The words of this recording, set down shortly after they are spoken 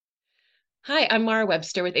Hi, I'm Mara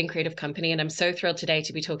Webster with In Creative Company, and I'm so thrilled today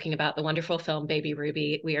to be talking about the wonderful film Baby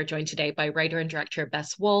Ruby. We are joined today by writer and director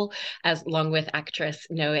Bess Wohl, as along with actress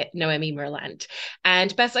Noémie Merlant.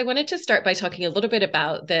 And Bess, I wanted to start by talking a little bit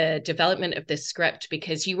about the development of this script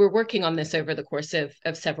because you were working on this over the course of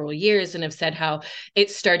several years and have said how it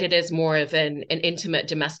started as more of an intimate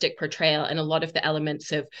domestic portrayal, and a lot of the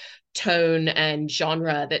elements of tone and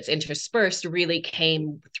genre that's interspersed really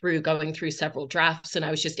came through going through several drafts. And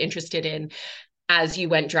I was just interested in, as you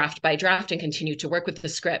went draft by draft and continued to work with the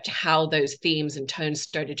script, how those themes and tones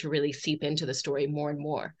started to really seep into the story more and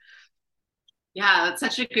more. Yeah, that's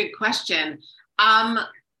such a good question. Um,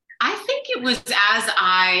 I think it was as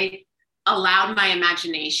I allowed my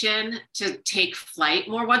imagination to take flight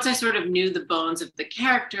more once I sort of knew the bones of the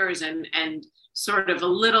characters and sort of a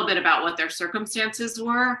little bit about what their circumstances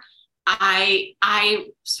were. I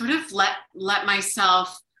sort of let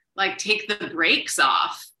myself like take the brakes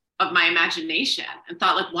off of my imagination and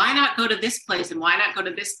thought like why not go to this place and why not go to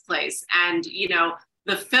this place, and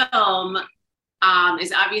the film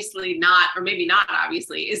is obviously not, or maybe not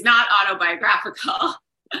obviously, is not autobiographical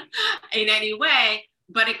in any way,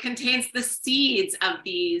 but it contains the seeds of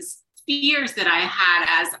these fears that I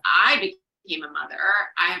had as I became a mother.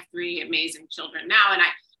 I have three amazing children now, and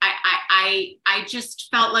I just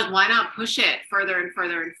felt like why not push it further and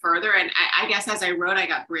further and further. And I guess as I wrote, I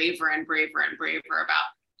got braver and braver and braver about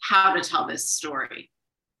how to tell this story.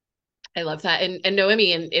 I love that. And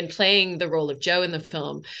Noemi, in playing the role of Jo in the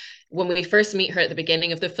film, when we first meet her at the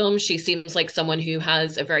beginning of the film, she seems like someone who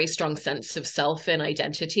has a very strong sense of self and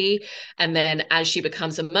identity. And then as she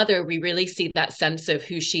becomes a mother, we really see that sense of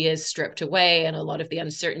who she is stripped away. And a lot of the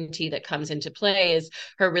uncertainty that comes into play is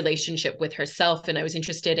her relationship with herself. And I was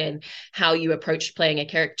interested in how you approached playing a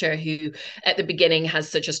character who at the beginning has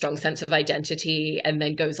such a strong sense of identity and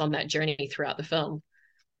then goes on that journey throughout the film.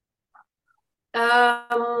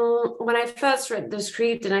 When I first read the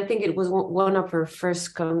script, and I think it was one of our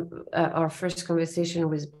first conversation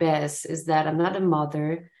with Bess, is that I'm not a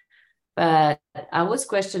mother, but I was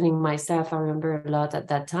questioning myself. I remember a lot at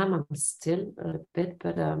that time. I'm still a bit,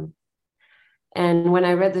 but and when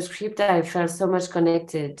I read the script, I felt so much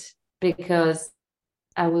connected because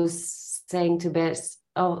I was saying to Bess,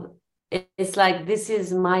 "Oh, it's like this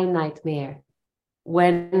is my nightmare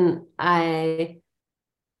when I."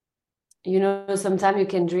 Sometimes you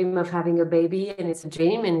can dream of having a baby and it's a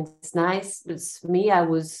dream and it's nice. But me, I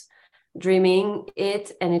was dreaming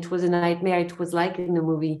it and it was a nightmare. It was like in a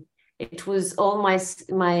movie. It was all my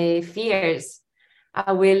fears.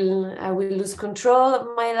 I will lose control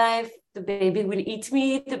of my life. The baby will eat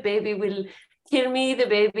me. The baby will kill me. The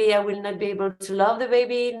baby, I will not be able to love the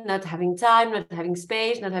baby, not having time, not having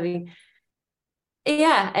space, not having.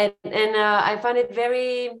 Yeah. And I find it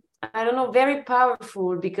very, I don't know, very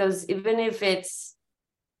powerful because even if it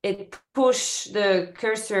push the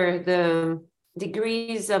cursor, the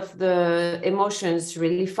degrees of the emotions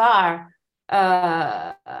really far,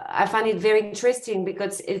 I find it very interesting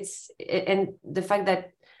because and the fact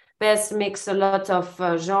that Bess makes a lot of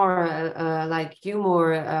genre, like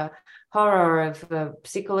humor, horror, of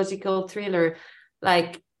psychological thriller,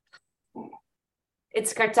 like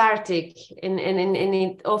it's cathartic and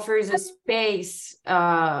it offers a space,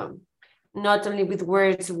 not only with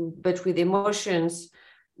words but with emotions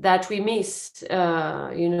that we miss,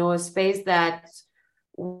 a space that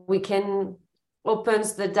we can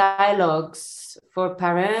opens the dialogues for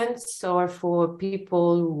parents or for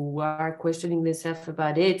people who are questioning themselves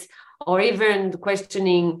about it, or even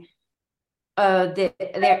questioning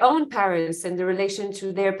their own parents and the relation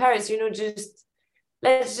to their parents. Just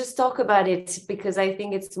let's just talk about it because I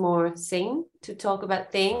think it's more sane to talk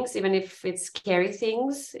about things, even if it's scary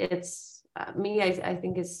things. It's me. I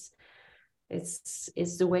think it's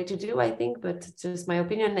the way to do. I think, but it's just my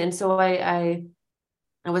opinion. And so I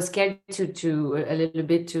was scared to a little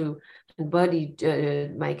bit to embody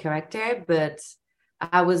my character, but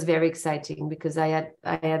I was very exciting because I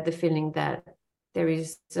had the feeling that there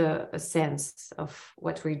is a sense of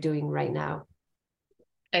what we're doing right now.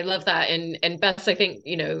 I love that. And Bess, I think,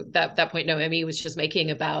 that point Noemi was just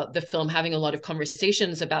making about the film having a lot of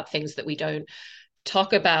conversations about things that we don't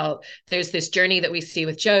talk about. There's this journey that we see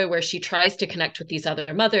with Jo where she tries to connect with these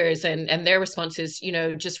other mothers, and their response is,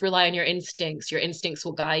 just rely on your instincts. Your instincts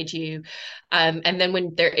will guide you. And then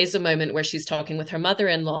when there is a moment where she's talking with her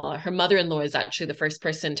mother-in-law is actually the first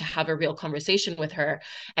person to have a real conversation with her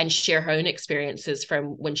and share her own experiences from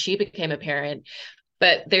when she became a parent.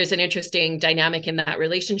 But there's an interesting dynamic in that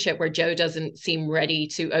relationship where Jo doesn't seem ready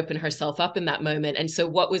to open herself up in that moment. And so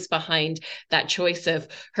what was behind that choice of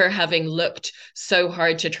her having looked so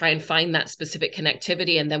hard to try and find that specific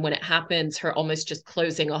connectivity, and then when it happens, her almost just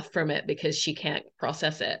closing off from it because she can't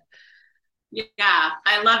process it? Yeah,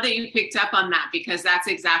 I love that you picked up on that, because that's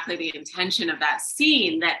exactly the intention of that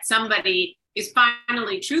scene, that somebody is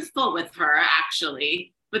finally truthful with her,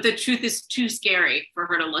 actually, but the truth is too scary for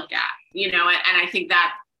her to look at, and I think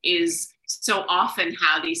that is so often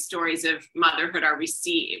how these stories of motherhood are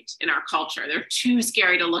received in our culture. They're too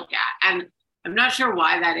scary to look at. And I'm not sure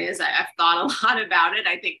why that is. I've thought a lot about it.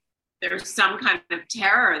 I think there's some kind of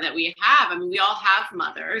terror that we have. I mean, we all have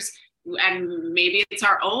mothers, and maybe it's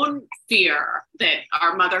our own fear that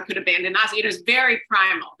our mother could abandon us. It is very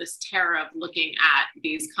primal, this terror of looking at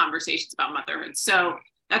these conversations about motherhood. So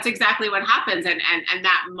that's exactly what happens. And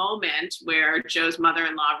that moment where Jo's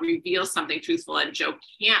mother-in-law reveals something truthful and Jo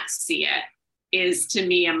can't see it is, to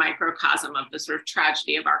me, a microcosm of the sort of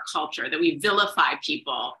tragedy of our culture, that we vilify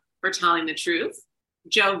people for telling the truth.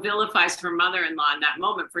 Jo vilifies her mother-in-law in that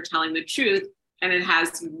moment for telling the truth, and it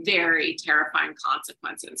has very terrifying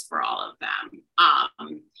consequences for all of them.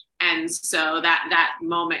 And so that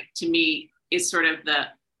moment, to me, is sort of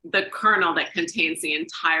the kernel that contains the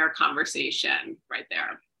entire conversation right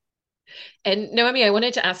there. And Noémie, I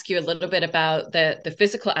wanted to ask you a little bit about the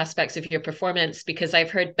physical aspects of your performance, because I've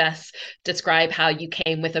heard Bess describe how you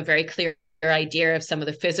came with a very clear idea of some of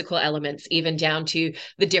the physical elements, even down to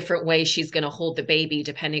the different ways she's going to hold the baby,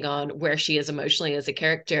 depending on where she is emotionally as a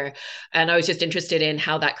character. And I was just interested in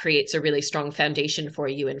how that creates a really strong foundation for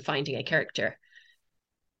you in finding a character.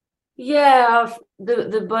 Yeah,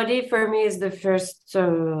 the body for me is the first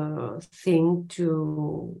thing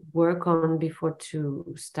to work on before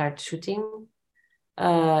to start shooting,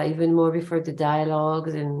 even more before the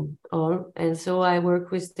dialogues and all. And so I work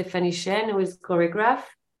with Stephanie Chen, who is choreograph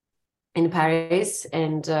in Paris,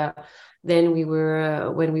 and then we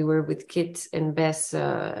were when we were with Kit and Bess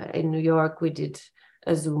in New York, we did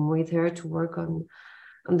a Zoom with her to work on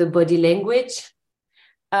the body language.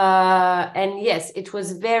 And yes, it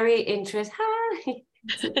was very interesting.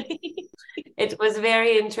 It was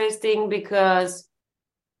very interesting because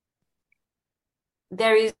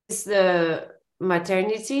there is the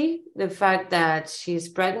maternity, the fact that she's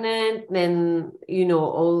pregnant, then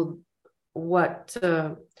all what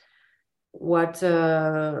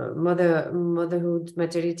motherhood,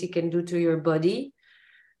 maternity can do to your body,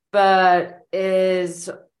 but is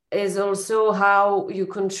also how you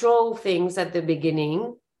control things at the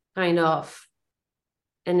beginning, kind of,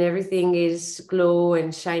 and everything is glow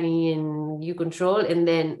and shiny and you control, and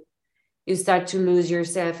then you start to lose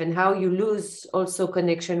yourself, and how you lose also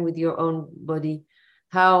connection with your own body,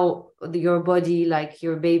 how your body, like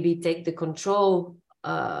your baby, take the control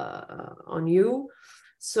on you.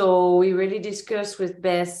 So we really discussed with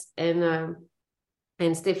Bess and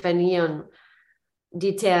Stephanie on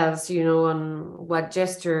details, on what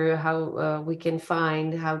gesture, how we can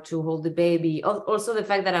find how to hold the baby. Also the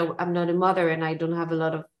fact that I'm not a mother, and I don't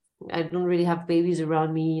really have babies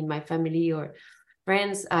around me in my family or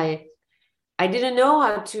friends. I didn't know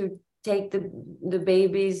how to take the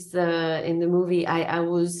babies in the movie. I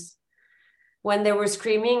was, when they were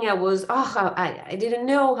screaming, I didn't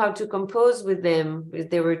know how to compose with them.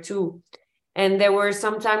 There were two. And they were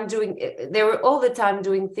all the time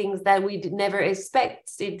doing things that we never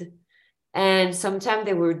expected. And sometimes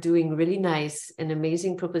they were doing really nice and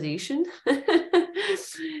amazing proposition.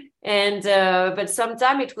 And but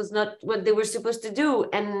sometimes it was not what they were supposed to do.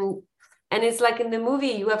 And it's like in the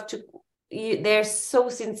movie, they're so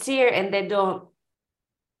sincere and they don't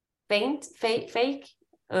fake.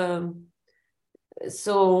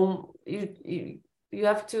 So you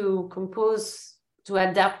have to compose to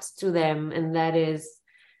adapt to them, and that is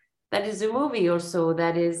a movie also.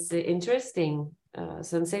 That is interesting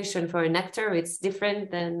sensation for an actor. It's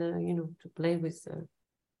different than to play with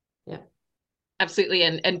yeah. Absolutely.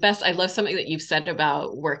 And Bess, I love something that you've said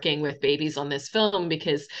about working with babies on this film,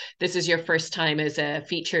 because this is your first time as a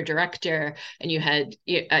feature director, and you had,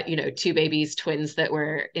 two babies, twins that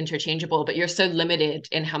were interchangeable, but you're so limited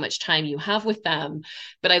in how much time you have with them.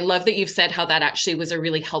 But I love that you've said how that actually was a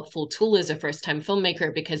really helpful tool as a first-time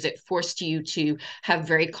filmmaker, because it forced you to have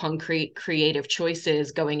very concrete, creative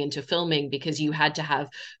choices going into filming, because you had to have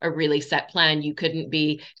a really set plan. You couldn't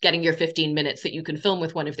be getting your 15 minutes that you can film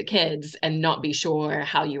with one of the kids and not be sure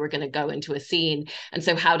how you were going to go into a scene. And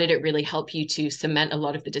so how did it really help you to cement a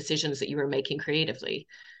lot of the decisions that you were making creatively?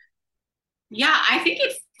 Yeah, I think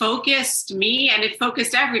it focused me and it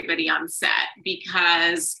focused everybody on set,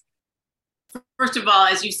 because first of all,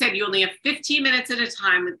 as you said, you only have 15 minutes at a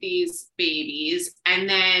time with these babies. And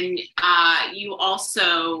then you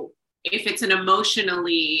also, if it's an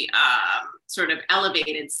emotionally sort of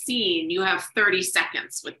elevated scene, you have 30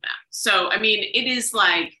 seconds with them. So, I mean, it is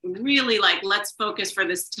like really like, let's focus for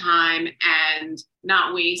this time and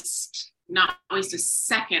not waste a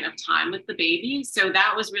second of time with the baby. So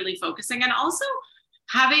that was really focusing. And also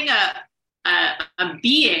having a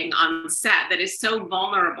being on set that is so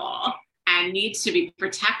vulnerable and needs to be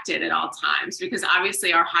protected at all times, because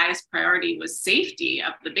obviously our highest priority was safety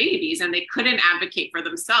of the babies, and they couldn't advocate for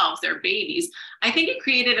themselves, their babies. I think it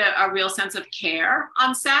created a real sense of care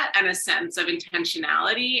on set, and a sense of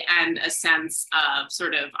intentionality, and a sense of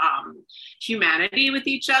sort of humanity with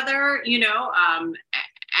each other, you know,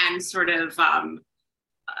 and sort of,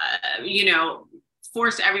 you know,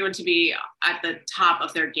 forced everyone to be at the top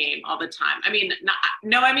of their game all the time. I mean,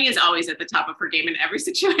 Noémie is always at the top of her game in every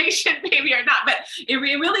situation, baby or not, but it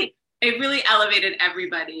really elevated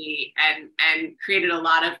everybody and created a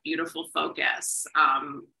lot of beautiful focus.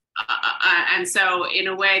 And so in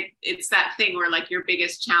a way, it's that thing where like your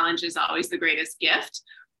biggest challenge is always the greatest gift.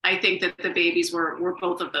 I think that the babies were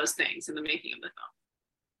both of those things in the making of the film.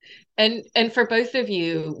 And for both of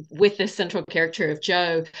you, with this central character of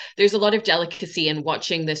Jo, there's a lot of delicacy in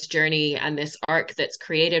watching this journey and this arc that's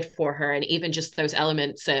created for her, and even just those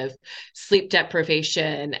elements of sleep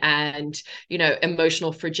deprivation and, you know,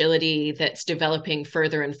 emotional fragility that's developing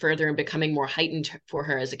further and further and becoming more heightened for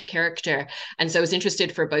her as a character. And so I was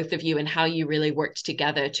interested for both of you in how you really worked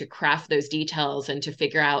together to craft those details and to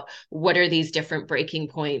figure out what are these different breaking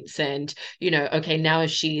points. And, you know, okay, now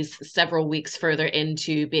she's several weeks further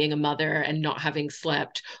into being a mother and not having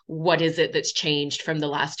slept, what is it that's changed from the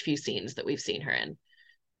last few scenes that we've seen her in?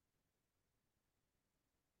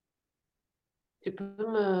 Je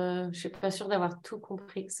suis pas sûre d'avoir tout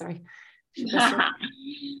compris, sorry.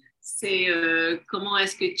 C'est comment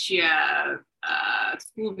est-ce que tu as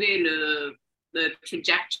trouvé le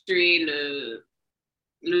trajectory, le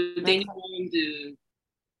dénouement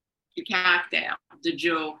du caractère de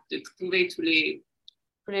Jo, de trouver tous les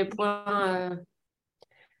points.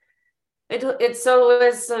 It's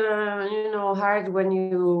always, you know, hard when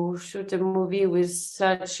you shoot a movie with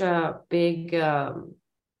such a big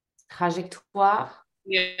trajectoire.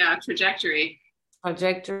 Yeah, trajectory,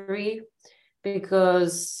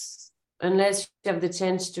 because unless you have the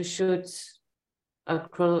chance to shoot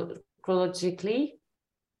chronologically.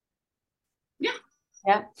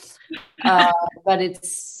 Yeah. But it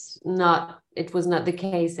was not the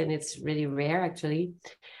case, and it's really rare actually.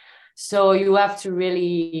 So you have to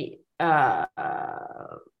really, I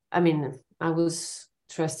mean, I was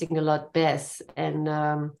trusting a lot Bess,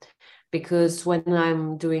 and because when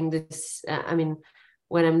I'm doing this,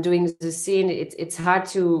 when I'm doing the scene, it's hard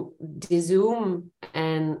to dezoom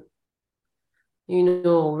and, you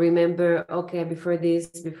know, remember, okay, before this,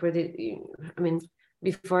 before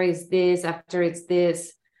it's this, after it's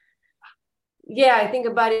this. Yeah, I think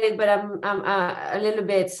about it, but I'm a little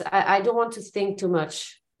bit, I don't want to think too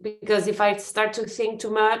much. Because if I start to think too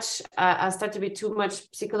much, I start to be too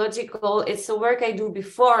much psychological. It's the work I do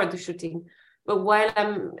before the shooting, but while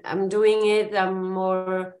I'm doing it, I'm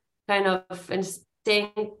more kind of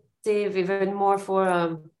instinctive, even more for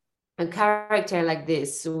a character like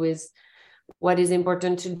this, with what is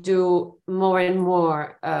important to do more and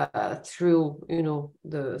more through, you know,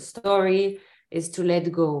 the story is to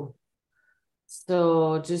let go.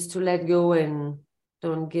 So just to let go and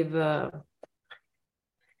don't give a.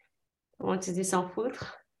 Want to do s'en foutre?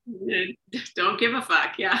 Don't give a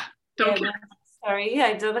fuck. Yeah. Don't care. Sorry,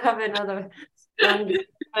 I don't have another. Don't give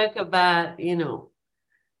a fuck about, you know,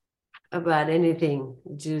 about anything.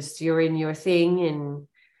 Just you're in your thing,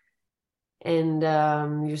 and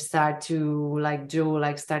you start to, like Jo,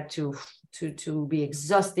 like start to be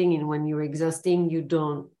exhausting. And when you're exhausting, you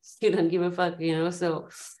don't give a fuck, you know. So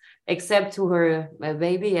except to her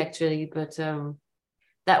baby actually, but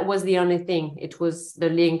that was the only thing. It was the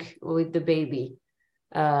link with the baby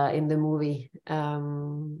in the movie.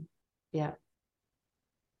 Yeah.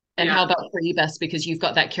 And how about for you, Bess? Because you've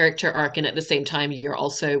got that character arc, and at the same time, you're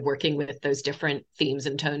also working with those different themes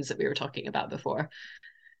and tones that we were talking about before.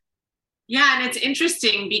 Yeah, and it's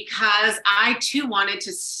interesting because I too wanted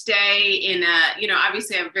to stay in a, you know,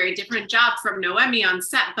 obviously I have a very different job from Noémie on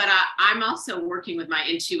set, but I'm also working with my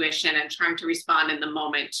intuition and trying to respond in the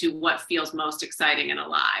moment to what feels most exciting and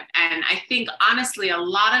alive. And I think honestly, a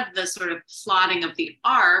lot of the sort of plotting of the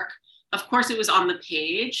arc, of course it was on the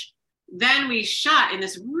page, then we shot in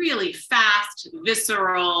this really fast,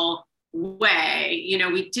 visceral, way. You know,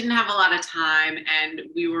 we didn't have a lot of time, and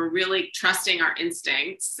we were really trusting our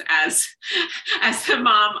instincts, as the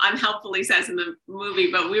mom unhelpfully says in the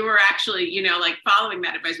movie, but we were actually, you know, like following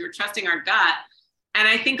that advice. We were trusting our gut. And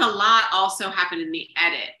I think a lot also happened in the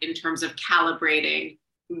edit in terms of calibrating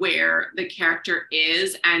where the character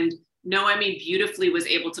is. And Noémie beautifully was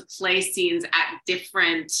able to play scenes at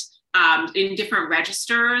different in different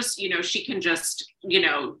registers. You know, she can just, you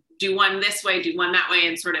know, do one this way, do one that way,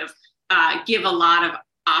 and sort of give a lot of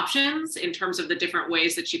options in terms of the different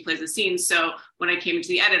ways that she plays the scene. So when I came into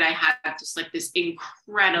the edit, I had just like this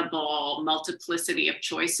incredible multiplicity of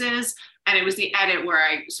choices. And it was the edit where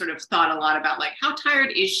I sort of thought a lot about like, how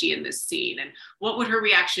tired is she in this scene? And what would her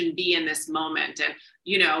reaction be in this moment? And,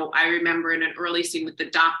 you know, I remember in an early scene with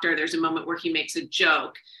the doctor, there's a moment where he makes a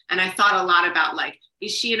joke. And I thought a lot about like,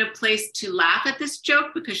 is she in a place to laugh at this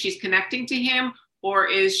joke because she's connecting to him? Or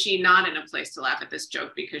is she not in a place to laugh at this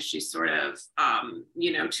joke because she's sort of,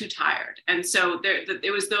 you know, too tired? And so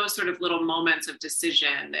it was those sort of little moments of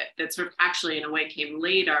decision that sort of actually in a way came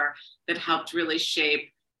later that helped really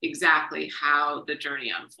shape exactly how the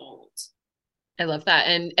journey unfolds. I love that.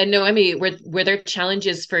 And Noémie, were there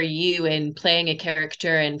challenges for you in playing a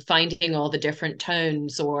character and finding all the different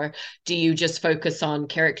tones, or do you just focus on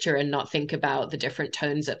character and not think about the different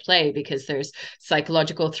tones at play? Because there's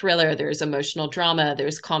psychological thriller, there's emotional drama,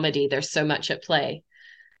 there's comedy, there's so much at play.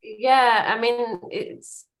 Yeah, I mean,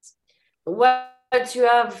 it's what you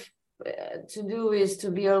have to do is to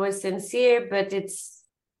be always sincere, but it's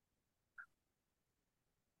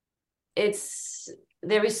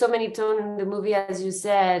there is so many tone in the movie, as you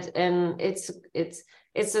said, and it's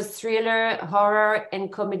a thriller, horror,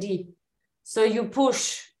 and comedy. So you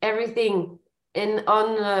push everything in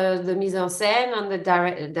on the mise en scène, on the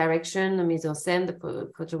direction, the mise en scène,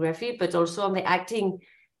 the photography, but also on the acting.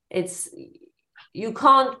 It's you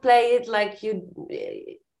can't play it like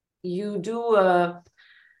you do a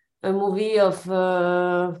movie of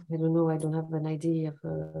I don't know, I don't have an idea of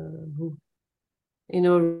who, you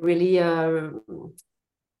know, really a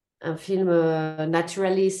film,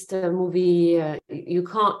 naturalist movie. You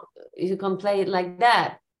can't play it like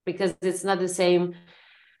that because it's not the same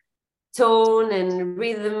tone and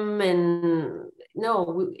rhythm. And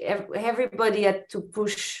no, everybody had to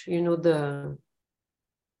push, you know, but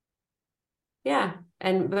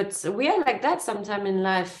we are like that sometime in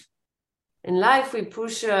life. In life we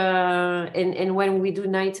push, and when we do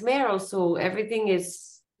Nightmare also, everything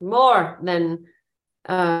is more than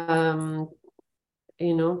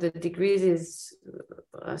you know, the degrees is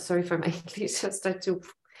sorry for my English, I start to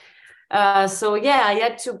so yeah, I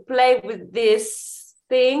had to play with these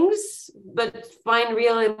things but find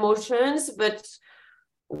real emotions, but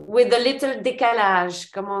with a little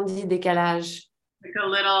décalage. Comment on dit décalage? Like a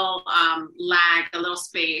little lag, a little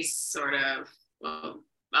space sort of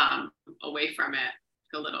away from it,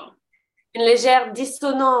 a little. Une légère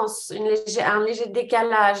dissonance, un léger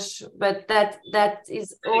décalage, but that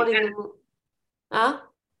is all in the... Huh?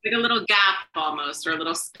 Like a little gap almost, or a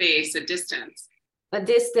little space, a distance. A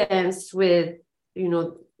distance with, you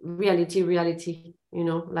know, reality, you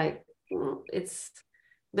know, like it's,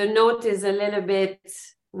 the note is a little bit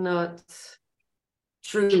not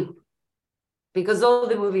true, because all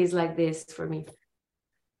the movies like this for me.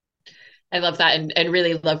 I love that, and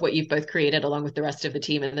really love what you've both created along with the rest of the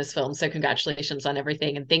team in this film. So congratulations on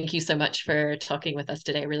everything. And thank you so much for talking with us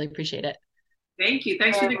today. I really appreciate it. Thank you.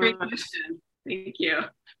 Thanks for the great question. Thank you.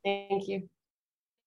 Thank you.